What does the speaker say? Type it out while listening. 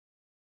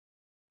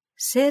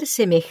Ser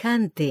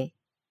semejante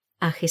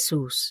a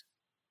Jesús.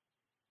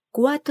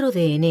 4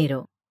 de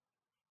enero.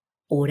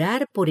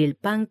 Orar por el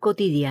pan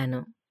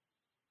cotidiano.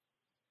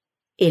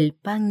 El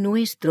pan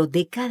nuestro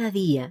de cada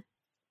día,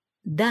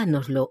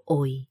 dánoslo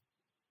hoy.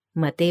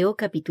 Mateo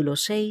capítulo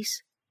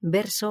 6,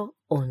 verso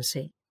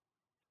 11.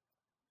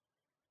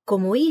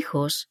 Como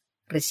hijos,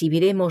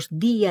 recibiremos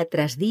día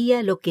tras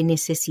día lo que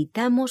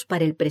necesitamos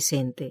para el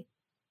presente.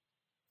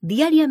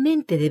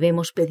 Diariamente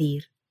debemos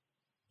pedir: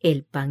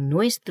 el pan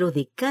nuestro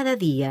de cada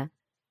día,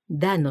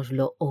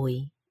 dánoslo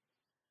hoy.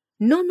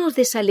 No nos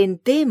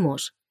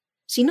desalentemos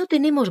si no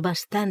tenemos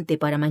bastante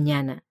para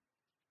mañana.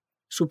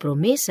 Su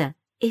promesa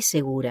es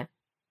segura.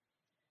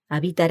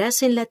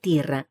 Habitarás en la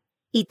tierra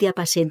y te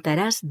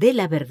apacentarás de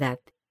la verdad.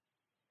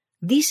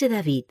 Dice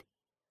David: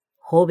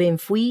 joven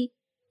fui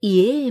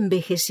y he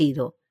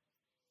envejecido,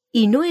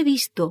 y no he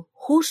visto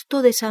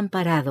justo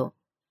desamparado,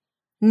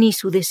 ni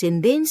su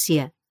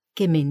descendencia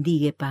que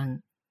mendigue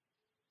pan.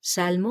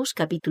 Salmos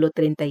capítulo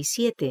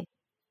 37,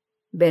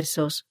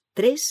 versos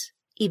 3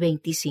 y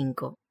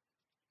 25.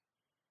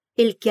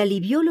 El que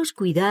alivió los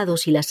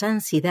cuidados y las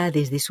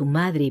ansiedades de su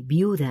madre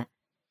viuda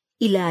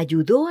y la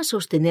ayudó a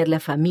sostener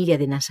la familia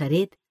de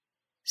Nazaret,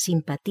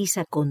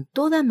 simpatiza con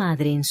toda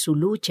madre en su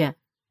lucha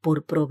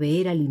por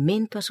proveer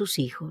alimento a sus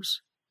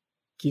hijos.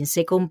 Quien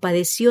se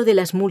compadeció de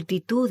las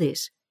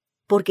multitudes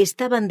porque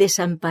estaban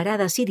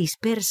desamparadas y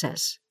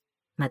dispersas,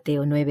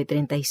 Mateo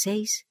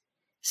 9:36,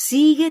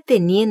 sigue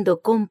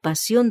teniendo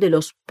compasión de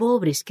los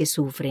pobres que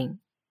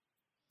sufren.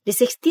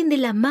 Les extiende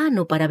la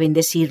mano para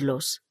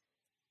bendecirlos,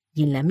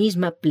 y en la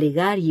misma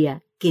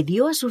plegaria que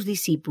dio a sus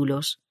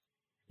discípulos,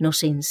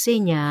 nos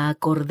enseña a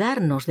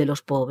acordarnos de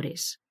los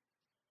pobres.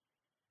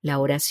 La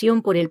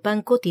oración por el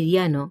pan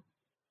cotidiano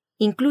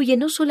incluye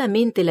no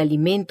solamente el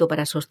alimento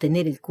para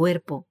sostener el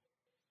cuerpo,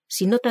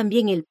 sino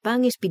también el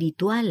pan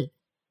espiritual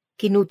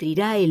que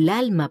nutrirá el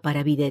alma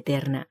para vida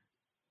eterna.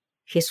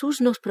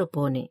 Jesús nos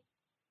propone: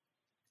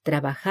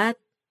 trabajad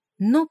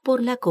no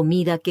por la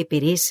comida que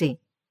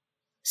perece,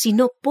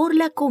 sino por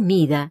la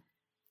comida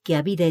que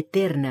a vida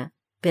eterna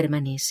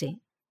permanece.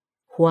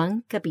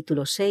 Juan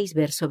capítulo 6,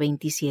 verso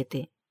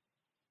 27.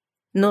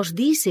 Nos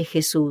dice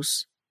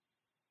Jesús: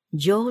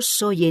 yo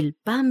soy el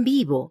pan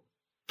vivo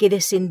que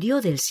descendió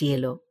del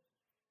cielo.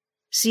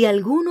 Si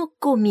alguno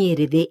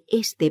comiere de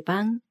este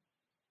pan,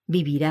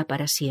 vivirá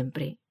para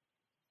siempre.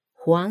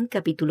 Juan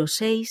capítulo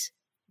 6,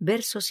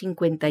 verso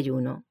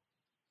 51.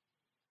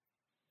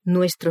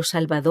 Nuestro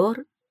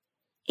Salvador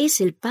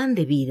es el pan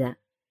de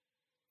vida.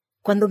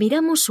 Cuando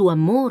miramos su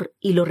amor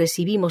y lo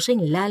recibimos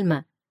en el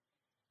alma,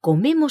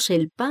 comemos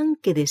el pan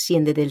que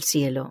desciende del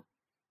cielo.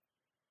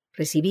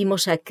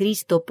 Recibimos a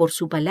Cristo por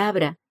su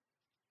palabra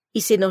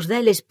y se nos da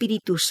el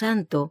Espíritu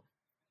Santo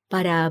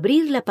para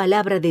abrir la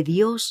palabra de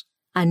Dios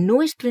a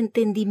nuestro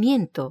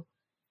entendimiento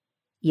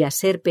y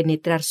hacer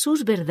penetrar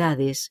sus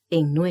verdades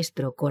en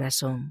nuestro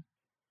corazón.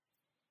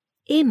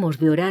 Hemos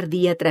de orar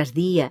día tras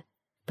día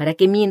para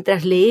que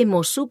mientras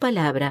leemos su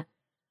palabra,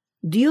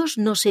 Dios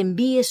nos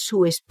envíe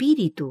su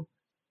Espíritu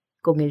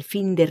con el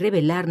fin de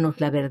revelarnos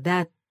la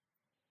verdad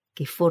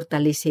que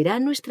fortalecerá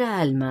nuestra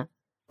alma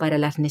para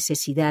las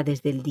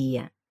necesidades del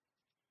día.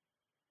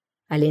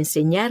 Al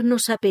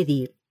enseñarnos a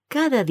pedir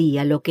cada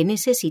día lo que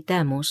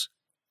necesitamos,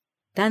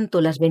 tanto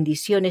las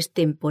bendiciones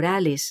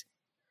temporales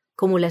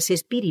como las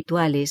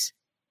espirituales,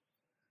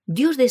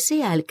 Dios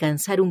desea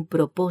alcanzar un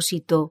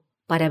propósito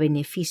para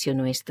beneficio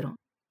nuestro.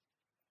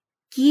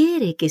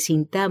 Quiere que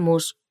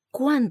sintamos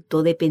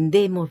cuánto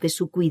dependemos de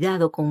su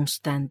cuidado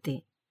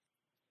constante,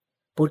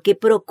 porque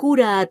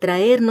procura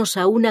atraernos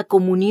a una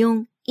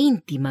comunión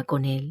íntima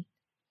con Él.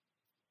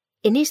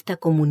 En esta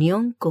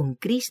comunión con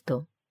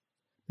Cristo,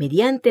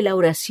 mediante la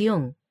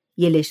oración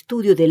y el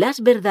estudio de las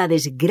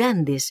verdades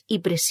grandes y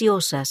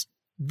preciosas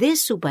de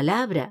su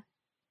palabra,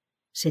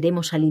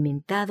 seremos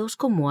alimentados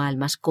como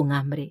almas con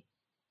hambre.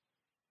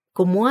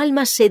 Como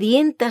almas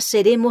sedientas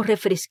seremos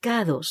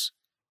refrescados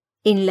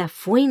en la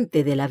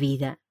fuente de la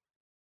vida.